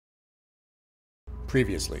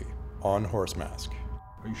Previously on Horse Mask.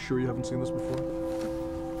 Are you sure you haven't seen this before?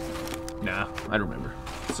 Nah, I remember.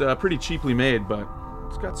 It's pretty cheaply made, but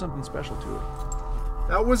it's got something special to it.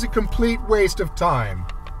 That was a complete waste of time.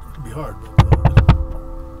 It can be hard.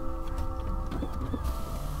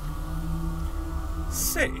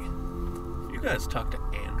 Say, you guys talked to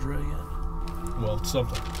Andra yet? Well, it's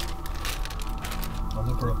something. I'll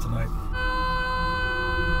look her up tonight.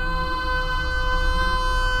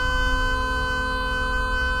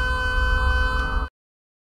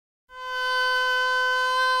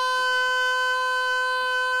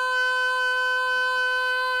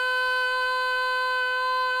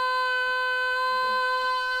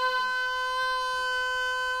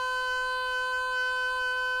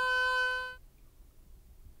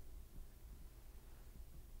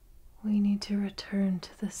 We need to return to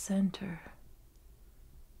the center.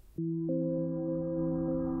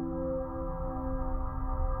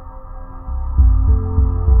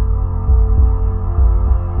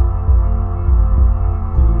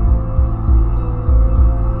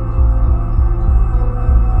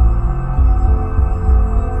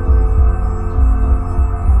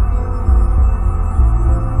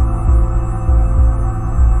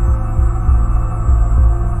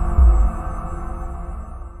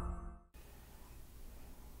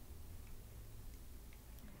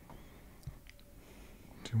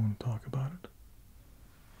 Do you want to talk about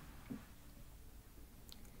it?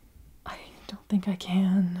 I don't think I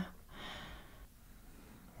can.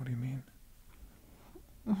 What do you mean?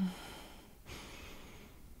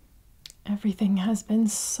 Everything has been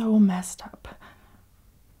so messed up.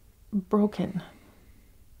 Broken.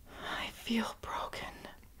 I feel broken.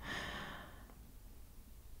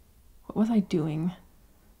 What was I doing?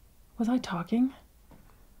 Was I talking?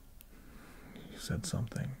 You said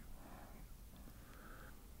something.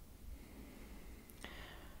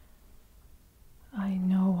 I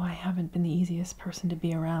know I haven't been the easiest person to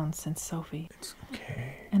be around since Sophie. It's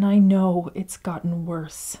okay. And I know it's gotten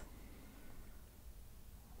worse.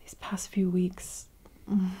 These past few weeks,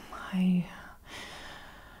 I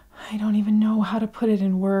don't even know how to put it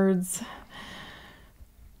in words.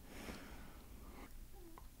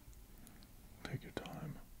 Take your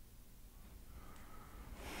time.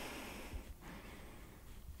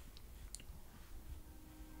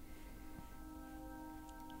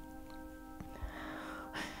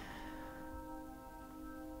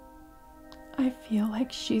 I feel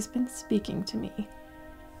like she's been speaking to me.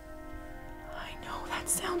 I know that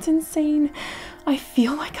sounds insane. I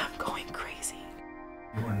feel like I'm going crazy.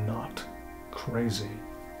 You are not crazy.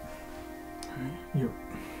 You're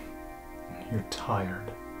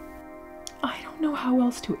tired. I don't know how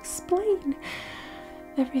else to explain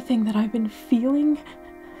everything that I've been feeling,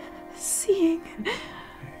 seeing.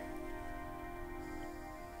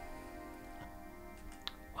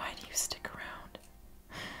 Why do you stick around?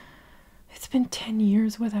 It's been 10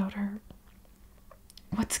 years without her.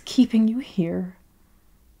 What's keeping you here?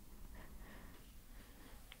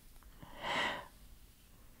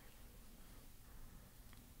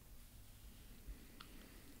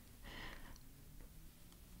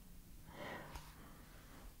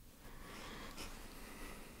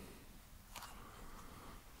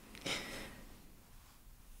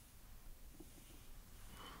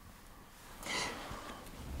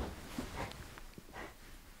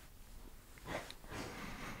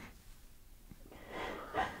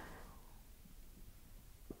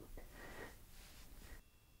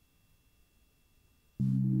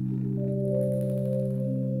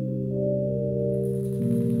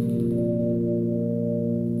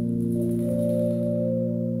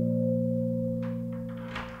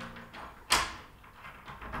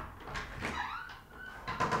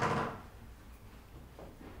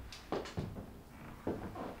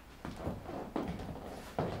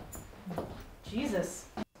 Jesus.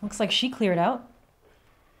 Looks like she cleared out.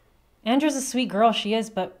 Andra's a sweet girl, she is,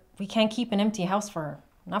 but we can't keep an empty house for her.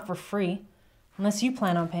 Not for free. Unless you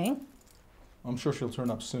plan on paying. I'm sure she'll turn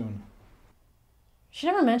up soon. She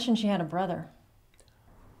never mentioned she had a brother.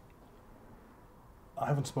 I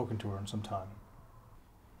haven't spoken to her in some time.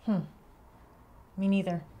 Me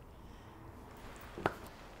neither.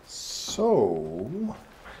 So...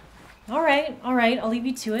 All right. I'll leave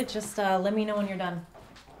you to it. Just let me know when you're done.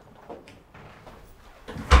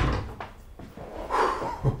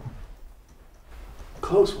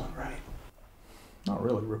 Close one, right? Not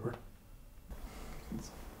really, Rupert.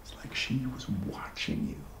 It's like she was watching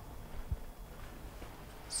you.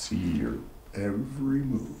 See your every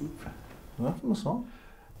move. Is that from the song?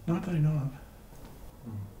 Not that I know of.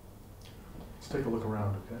 Let's take a look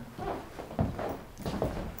around, okay?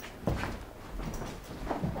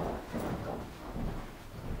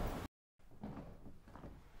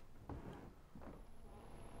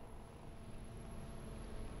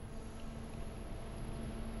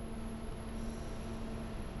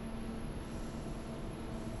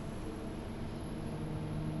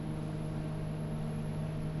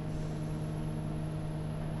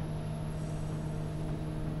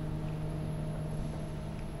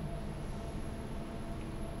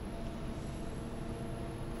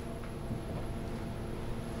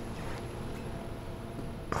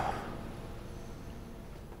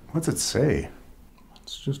 What's it say?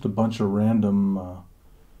 It's just a bunch of random,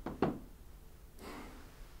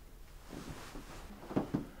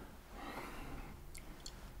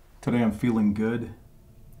 Today I'm feeling good.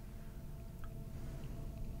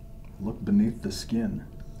 Look beneath the skin.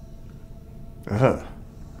 Ugh.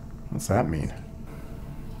 What's that mean?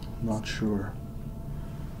 Not sure.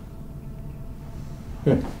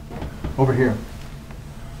 Hey, over here.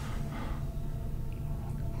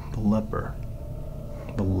 The leper.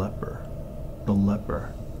 The leper. The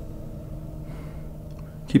leper.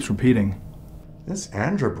 Keeps repeating. This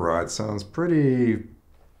Andra broad sounds pretty...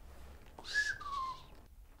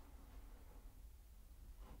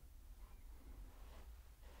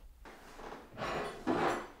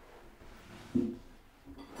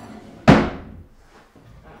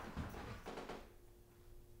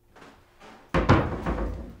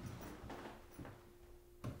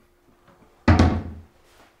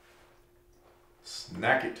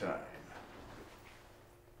 Snacky time.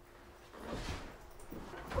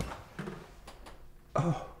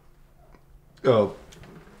 Oh. Oh.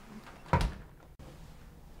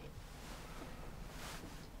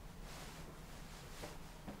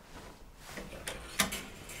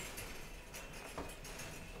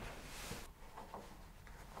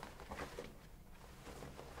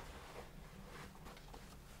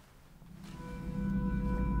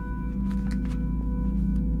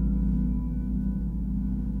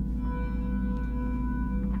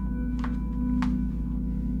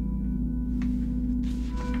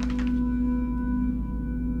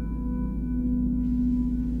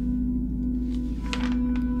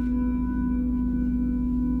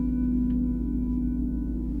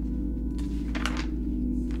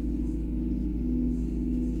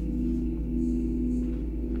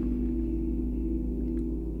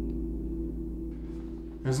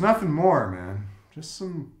 There's nothing more, man. Just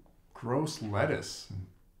some gross lettuce and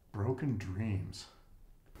broken dreams.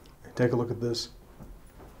 Take a look at this.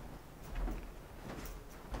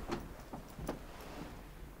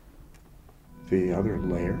 The other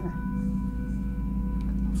layer?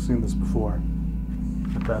 I've seen this before.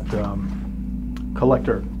 At that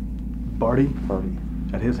collector, Barty,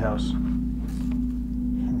 at his house.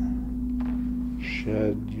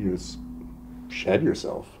 Shed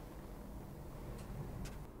yourself.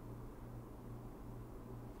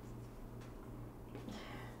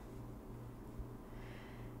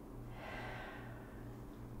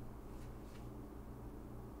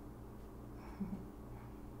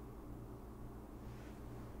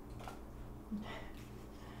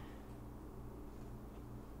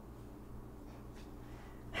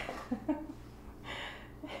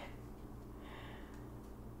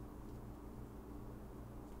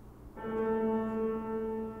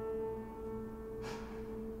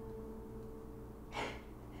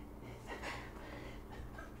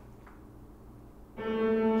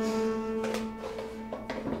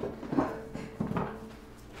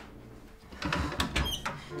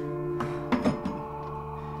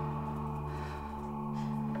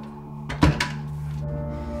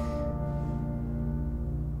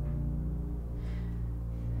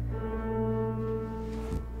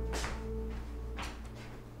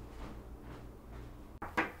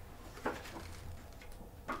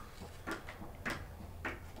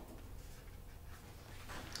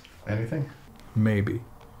 Anything? Maybe.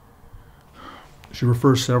 She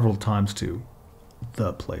refers several times to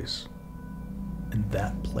the place and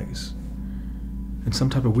that place and some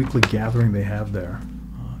type of weekly gathering they have there.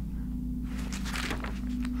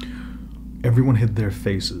 Everyone hid their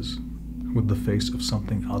faces with the face of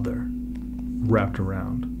something other wrapped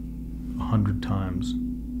around 100 times,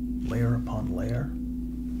 layer upon layer.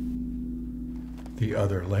 The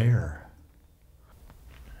other layer.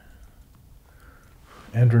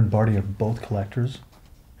 Andra and Barty are both collectors,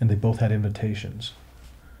 and they both had invitations.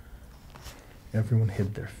 Everyone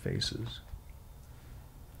hid their faces.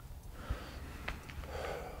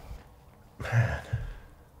 Man.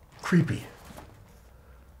 Creepy.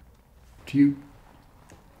 What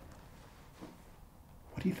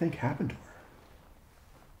do you think happened to her?